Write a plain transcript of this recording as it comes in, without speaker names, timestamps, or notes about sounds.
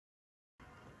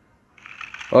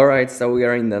Alright, so we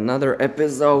are in another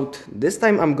episode. This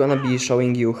time I'm gonna be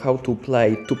showing you how to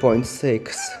play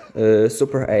 2.6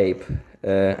 Super Ape.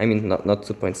 I mean, not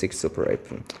 2.6 Super Ape.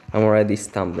 I'm already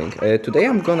stumbling. Today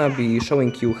I'm gonna be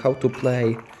showing you how to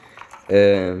play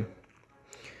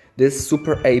this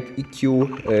Super Ape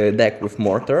EQ deck with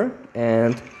Mortar.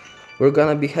 And we're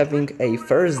gonna be having a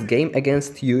first game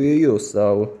against Yu.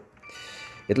 So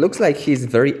it looks like he's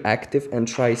very active and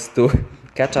tries to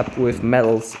catch up with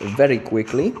medals very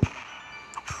quickly.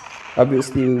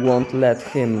 Obviously, we won't let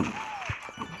him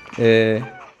to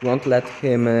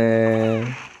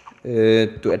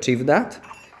achieve that.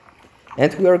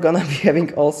 And we are gonna be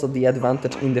having also the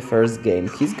advantage in the first game.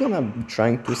 He's gonna be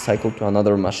trying to cycle to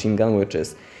another machine gun, which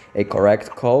is a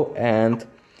correct call. And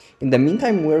in the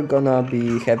meantime, we're gonna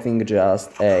be having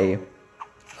just a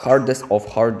hardest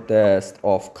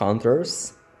of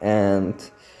counters, and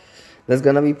that's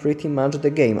gonna be pretty much the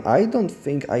game. I don't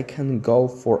think I can go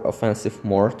for offensive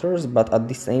mortars, but at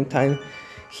the same time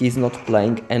he's not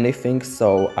playing anything,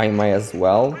 so I might as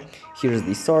well. Here's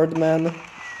the swordman.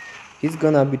 He's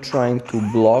gonna be trying to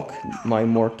block my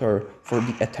mortar for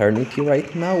the eternity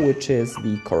right now, which is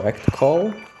the correct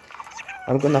call.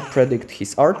 I'm gonna predict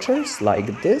his archers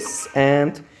like this,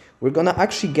 and we're gonna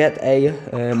actually get a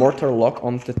mortar lock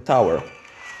on the tower.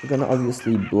 We're gonna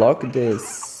obviously block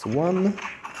this one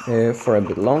for a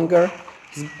bit longer.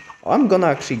 I'm gonna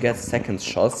actually get second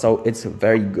shot, so it's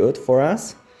very good for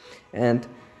us. And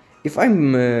if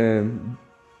I'm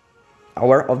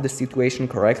aware of the situation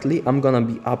correctly, I'm gonna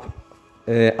be up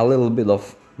a little bit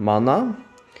of mana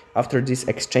after this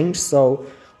exchange, so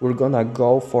we're gonna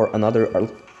go for another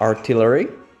artillery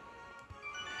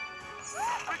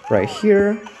right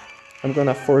here. I'm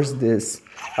gonna force this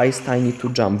Ice Tiny to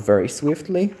jump very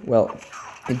swiftly. Well,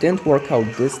 it didn't work out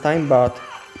this time, but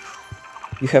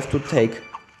you have to take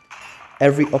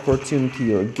every opportunity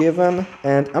you're given.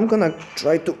 And I'm gonna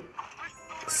try to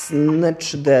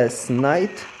snatch this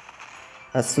knight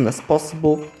as soon as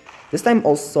possible. This time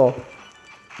also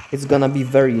it's gonna be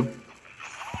very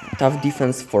tough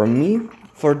defense for me,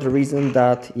 for the reason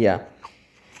that, yeah,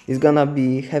 he's gonna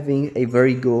be having a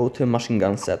very good machine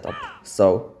gun setup.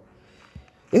 So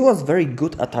it was very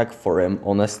good attack for him,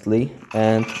 honestly,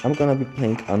 and I'm gonna be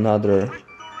playing another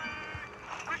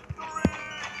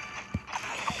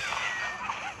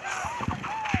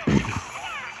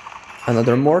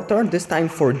mortar, this time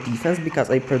for defense, because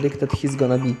I predicted he's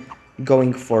gonna be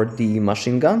going for the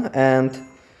machine gun, and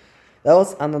that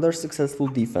was another successful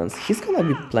defense. He's gonna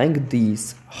be playing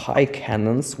these high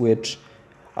cannons, which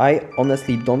I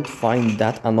honestly don't find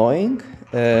that annoying.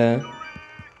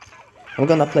 I'm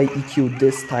gonna play EQ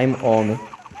this time on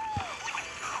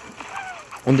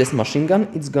this machine gun.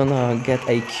 It's gonna get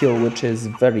a kill, which is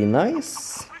very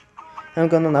nice. I'm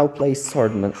gonna now play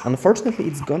swordman. Unfortunately,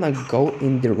 it's gonna go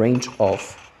in the range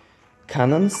of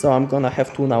cannon, so I'm gonna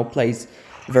have to now place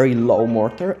very low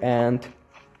mortar. And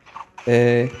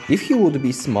if he would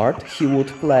be smart, he would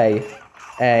play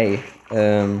a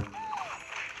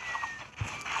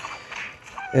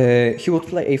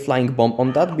flying bomb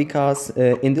on that, because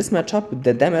in this matchup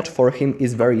the damage for him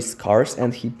is very scarce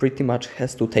and he pretty much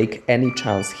has to take any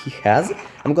chance he has.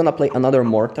 I'm gonna play another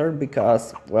mortar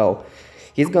because, well,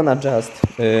 he's gonna just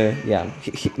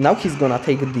now he's gonna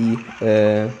take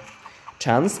the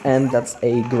chance, and that's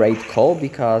a great call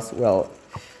because, well,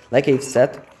 like I've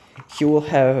said, he will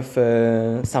have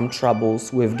some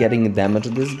troubles with getting damage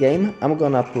this game. I'm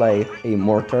gonna play a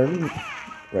mortar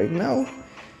right now.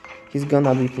 He's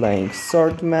gonna be playing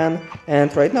swordman,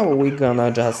 and right now we're gonna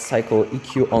just cycle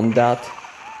EQ on that,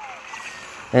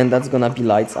 and that's gonna be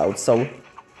lights out. So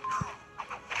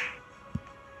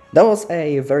that was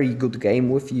a very good game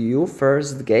with Yu,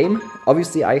 first game.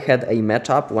 Obviously I had a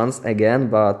matchup once again,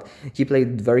 but he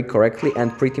played very correctly,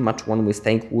 and pretty much one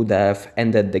mistake would have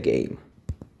ended the game.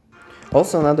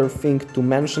 Also, another thing to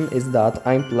mention is that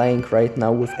I'm playing right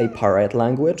now with a pirate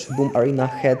language. Boom Arena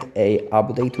had a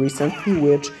update recently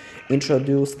which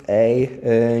introduced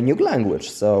a new language,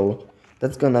 so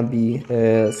that's gonna be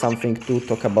something to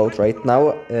talk about right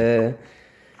now.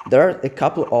 There are a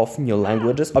couple of new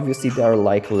languages. Obviously there are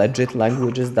like legit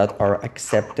languages that are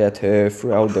accepted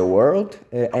throughout the world,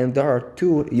 and there are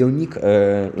two unique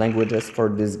languages for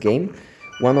this game.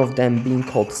 One of them being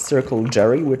called Circle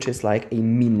Jerry, which is like a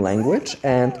meme language,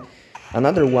 and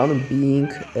another one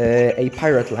being a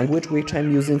pirate language, which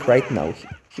I'm using right now.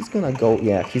 He's gonna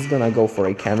go for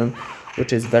a cannon,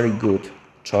 which is very good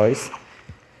choice.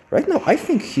 Right now I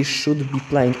think he should be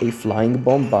playing a flying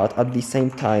bomb, but at the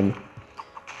same time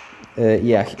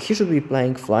yeah, he should be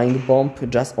playing Flying Bomb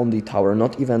just on the tower,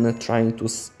 not even trying to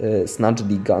snatch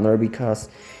the gunner, because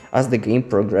as the game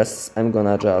progresses, I'm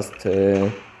gonna just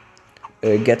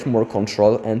get more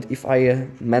control, and if I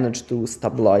manage to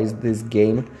stabilize this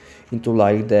game into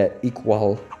like the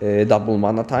equal double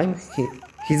mana time,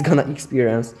 he's gonna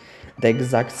experience the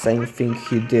exact same thing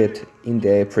he did in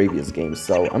the previous game.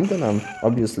 So I'm gonna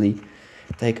obviously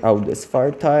take out this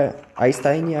Ice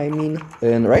Tiny, I mean,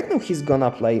 and right now he's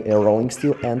gonna play a Rolling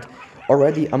Steel, and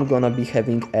already I'm gonna be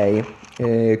having a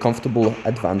comfortable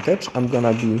advantage. I'm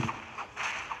gonna be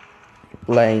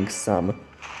playing some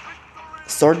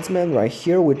Swordsman right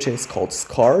here, which is called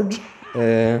Scourge.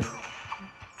 I'm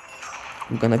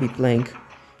gonna be playing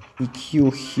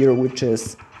EQ here, which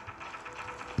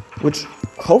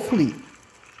hopefully,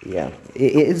 yeah,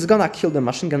 it's gonna kill the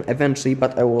machine gun eventually,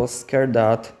 but I was scared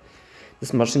that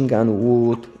this machine gun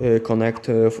would connect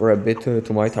for a bit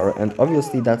to my tower, and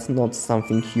obviously that's not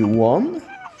something you want.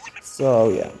 So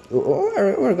yeah,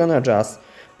 we're gonna just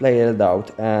play it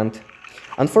out, and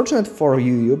unfortunate for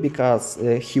Yu, because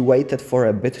he waited for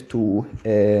a bit to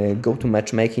go to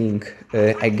matchmaking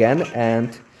again,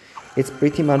 and it's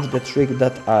pretty much the trick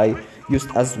that I used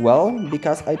as well,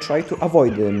 because I try to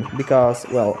avoid him, because,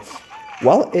 well,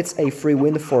 while it's a free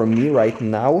win for me right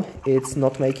now, it's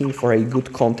not making for a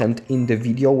good content in the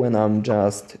video when I'm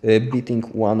just beating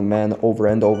one man over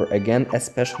and over again,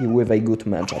 especially with a good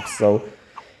matchup. So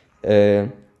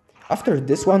after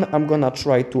this one, I'm gonna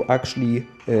try to actually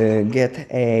get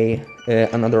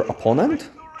another opponent,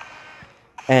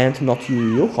 and not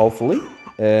Yu, hopefully.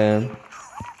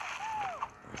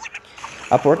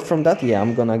 Apart from that, yeah,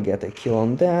 I'm gonna get a kill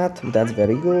on that. That's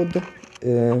very good.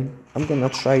 I'm gonna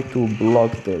try to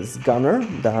block this gunner.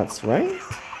 That's right.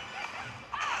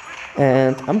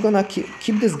 And I'm gonna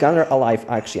keep this gunner alive,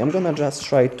 actually. I'm gonna just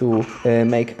try to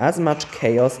make as much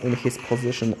chaos in his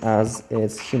position as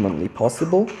is humanly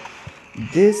possible.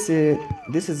 This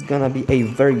is gonna be a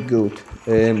very good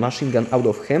machine gun out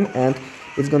of him, and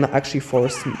it's gonna actually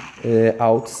force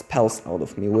out spells out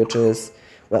of me, which is,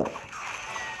 well,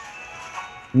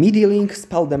 me dealing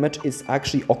spell damage is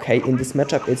actually okay in this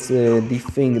matchup. It's the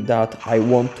thing that I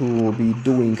want to be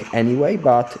doing anyway,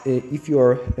 but if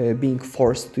you're being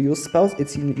forced to use spells,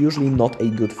 it's usually not a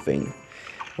good thing.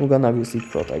 I'm gonna obviously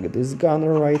protect this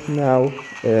gunner right now.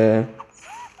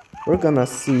 We're gonna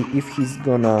see if he's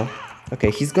gonna...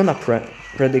 Okay, he's gonna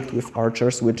predict with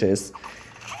archers, which is,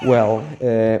 well,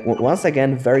 once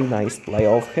again, very nice play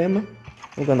of him.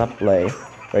 I'm gonna play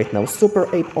right now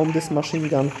Super Ape on this machine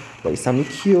gun, play some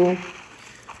EQ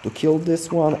to kill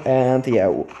this one, and yeah,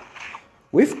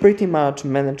 we've pretty much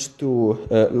managed to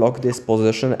lock this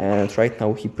position, and right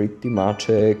now he pretty much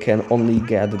can only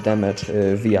get damage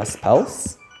via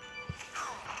spells.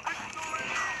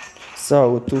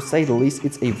 So, to say the least,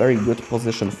 it's a very good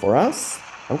position for us.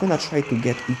 I'm gonna try to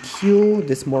get EQ,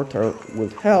 this Mortar will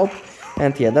help,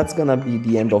 and yeah, that's gonna be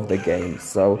the end of the game.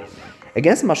 So,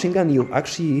 against machine gun, you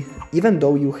actually, even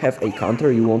though you have a counter,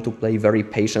 you want to play very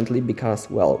patiently, because,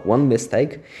 well, one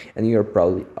mistake and you're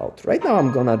probably out. Right now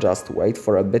I'm gonna just wait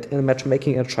for a bit in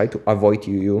matchmaking and try to avoid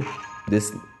Yu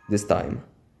this time.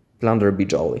 Plunder be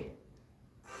jolly.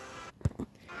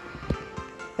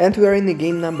 And we are in the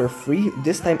game number 3,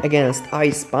 this time against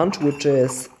Ice Punch, which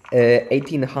is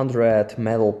 1800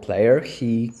 medal player.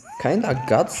 He kinda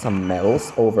got some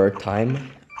medals over time,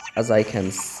 as I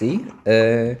can see.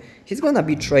 He's gonna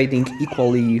be trading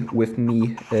equally with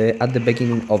me at the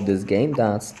beginning of this game.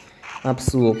 That's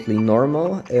absolutely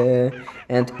normal.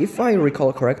 And if I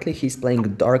recall correctly, he's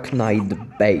playing Dark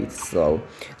Knight bait, so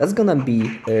that's gonna be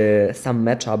some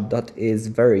matchup that is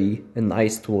very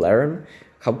nice to learn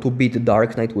how to beat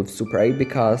Dark Knight with Super 8,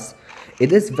 because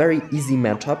it is very easy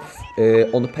matchup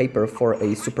on paper for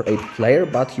a Super 8 player,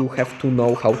 but you have to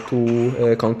know how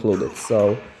to conclude it.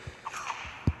 So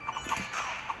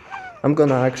I'm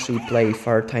gonna actually play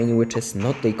Far Tiny, which is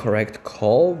not the correct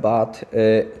call, but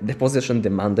the position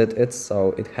demanded it,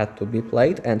 so it had to be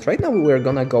played. And right now we're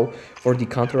gonna go for the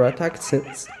counter attack,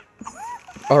 since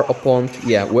our opponent,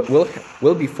 yeah,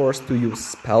 will be forced to use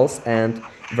spells, and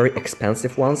very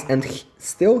expensive ones, and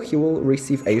still he will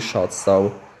receive a shot,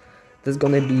 so that's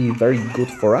gonna be very good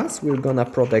for us. We're gonna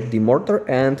protect the Mortar,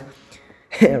 and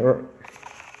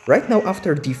right now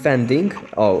after defending...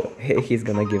 Oh, he's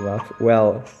gonna give up.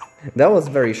 Well, that was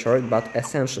very short, but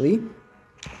essentially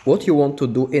what you want to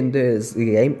do in this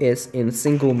game is in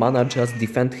single mana just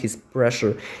defend his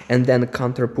pressure and then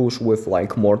counter push with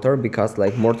like Mortar, because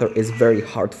like Mortar is very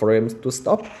hard for him to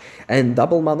stop, and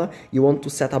double mana you want to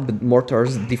set up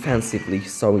Mortars defensively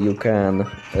so you can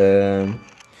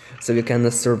so you can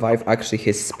survive actually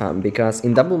his spam, because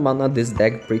in double mana this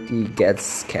deck pretty gets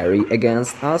scary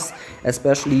against us,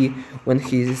 especially when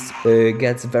he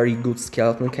gets very good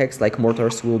skeleton keks, like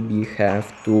Mortars will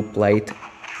have to play it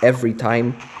every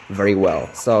time very well.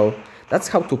 So that's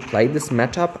how to play this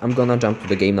matchup. I'm gonna jump to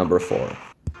the game number 4.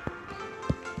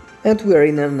 And we are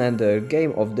in another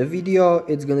game of the video.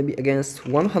 It's gonna be against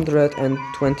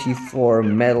 124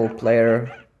 metal player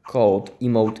called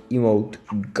Emote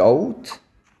Goat.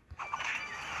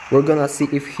 We're gonna see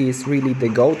if he's really the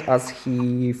GOAT, as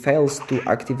he fails to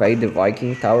activate the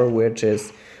Viking Tower, which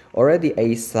is already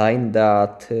a sign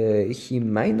that he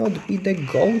may not be the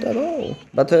GOAT at all.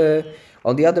 But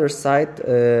on the other side,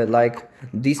 like,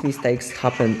 these mistakes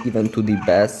happen even to the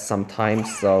best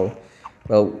sometimes, so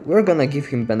well, we're gonna give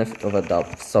him benefit of a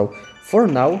doubt. So for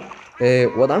now,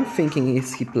 what I'm thinking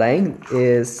is he playing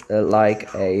is like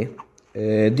a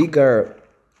digger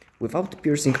without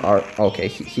piercing okay,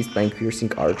 he's playing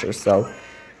piercing archer. So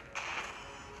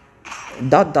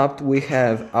that doubt we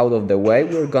have out of the way,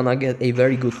 we're gonna get a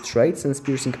very good trade since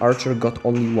piercing archer got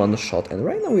only one shot. And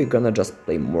right now we're gonna just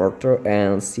play mortar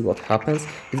and see what happens.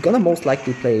 He's gonna most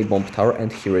likely play a bomb tower,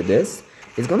 and here it is.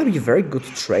 It's gonna be a very good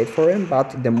trade for him,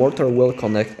 but the mortar will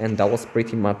connect, and that was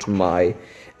pretty much my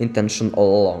intention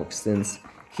all along. Since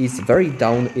he's very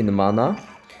down in mana,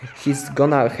 he's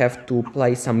gonna have to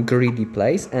play some greedy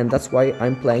plays, and that's why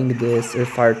I'm playing this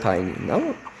Fire Tiny.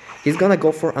 Now he's gonna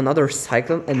go for another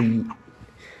Cyclone, and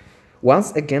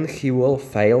once again he will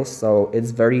fail, so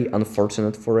it's very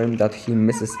unfortunate for him that he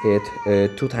misses it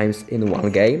 2 times in one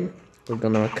game. We're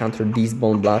gonna counter these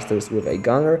Bone Blasters with a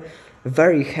Gunner.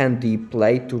 Very handy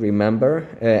play to remember,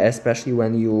 especially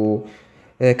when you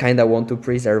kinda want to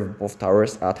preserve both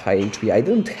towers at high HP. I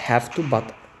don't have to,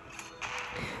 but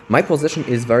my position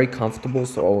is very comfortable,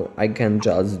 so I can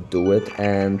just do it,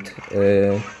 and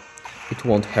it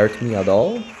won't hurt me at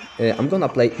all. I'm gonna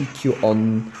play EQ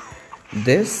on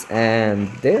this and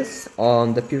this,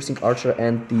 on the piercing archer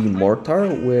and the mortar,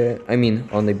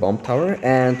 on the bomb tower,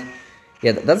 and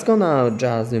yeah, that's gonna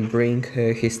just bring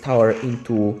his tower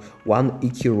into 1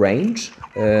 EQ range,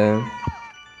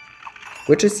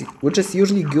 which is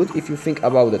usually good if you think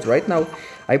about it. Right now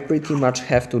I pretty much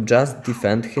have to just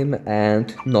defend him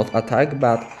and not attack,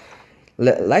 but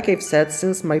like I've said,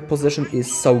 since my position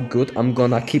is so good, I'm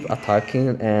gonna keep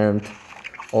attacking, and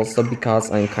also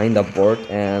because I'm kinda bored,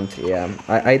 and yeah,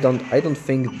 I don't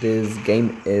think this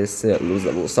game is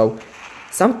losable. So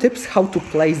some tips how to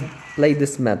play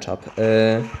this matchup.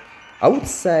 I would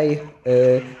say,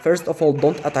 first of all,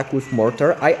 don't attack with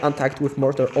Mortar. I attacked with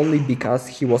Mortar only because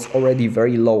he was already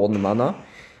very low on mana,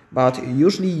 but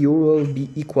usually you will be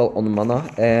equal on mana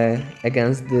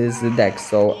against this deck,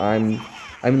 so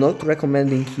I'm not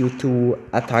recommending you to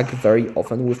attack very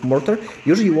often with Mortar.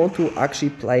 Usually you want to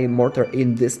actually play Mortar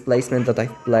in this placement that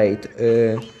I've played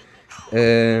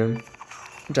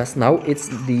just now. It's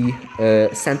the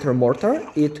center Mortar.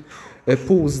 It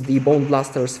pulls the Bone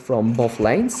Blasters from both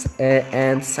lanes,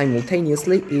 and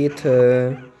simultaneously it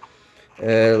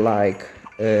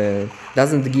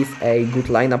doesn't give a good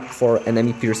lineup for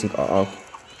enemy piercing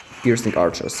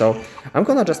archer. So I'm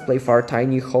gonna just play Far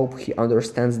Tiny, hope he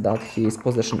understands that his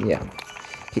position, yeah,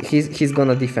 he's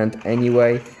gonna defend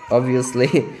anyway.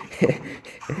 Obviously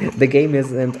the game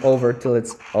isn't over till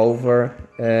it's over.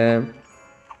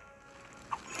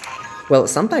 Well,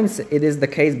 sometimes it is the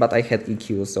case, but I had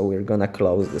EQ, so we're gonna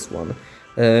close this one.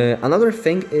 Another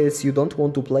thing is you don't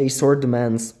want to play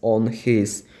Swordmans on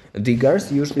his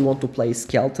diggers. You usually want to play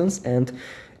Skeletons, and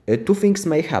 2 things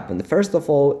may happen. First of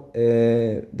all,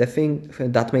 the thing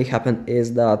that may happen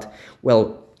is that,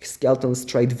 well, Skeletons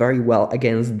trade very well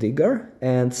against Digger,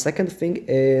 and second thing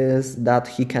is that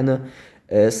he can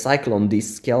cyclone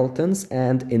these Skeletons,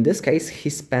 and in this case he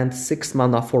spent 6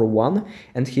 mana for 1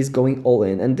 and he's going all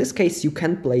in. In this case you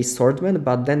can play Swordman,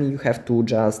 but then you have to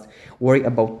just worry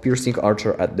about piercing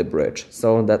archer at the bridge.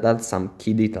 So that's some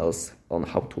key details on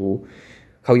how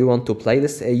you want to play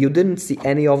this. You didn't see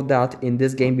any of that in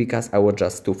this game because I was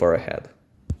just too far ahead.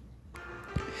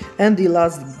 And the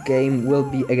last game will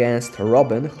be against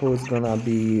Robin, who is gonna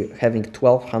be having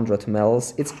 1200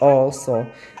 medals. It's also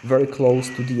very close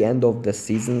to the end of the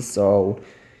season, so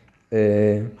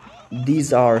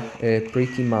these are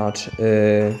pretty much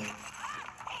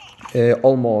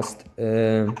almost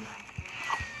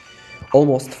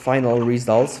final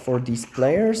results for these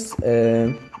players.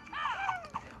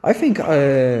 I think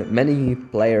many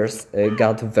players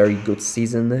got a very good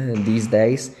season these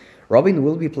days. Robin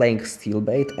will be playing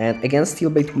Steelbait, and against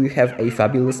Steelbait we have a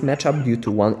fabulous matchup due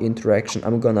to one interaction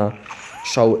I'm gonna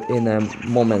show in a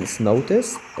moment's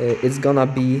notice. It's gonna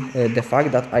be the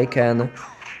fact that I can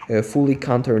fully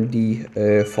counter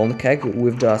the phone keg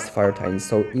with just fire tines.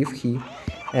 So if he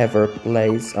ever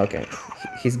plays, okay,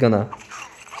 he's gonna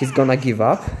give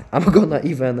up. I'm gonna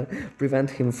even prevent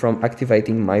him from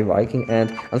activating my Viking,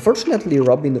 and unfortunately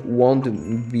Robin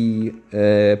won't be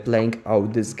playing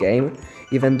out this game,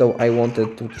 even though I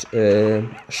wanted to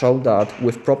show that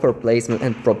with proper placement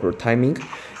and proper timing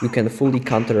you can fully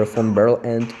counter a phone barrel,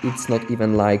 and it's not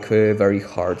even like very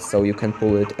hard, so you can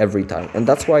pull it every time. And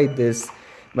that's why this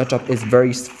matchup is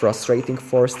very frustrating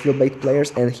for Steelblade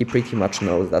players, and he pretty much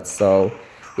knows that. So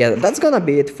yeah, that's gonna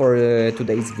be it for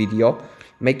today's video.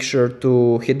 Make sure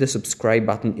to hit the subscribe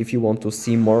button if you want to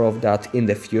see more of that in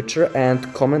the future,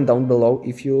 and comment down below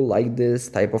if you like this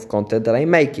type of content that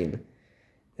I'm making.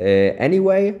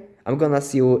 Anyway, I'm gonna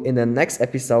see you in the next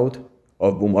episode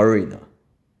of Boom Arena.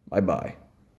 Bye bye.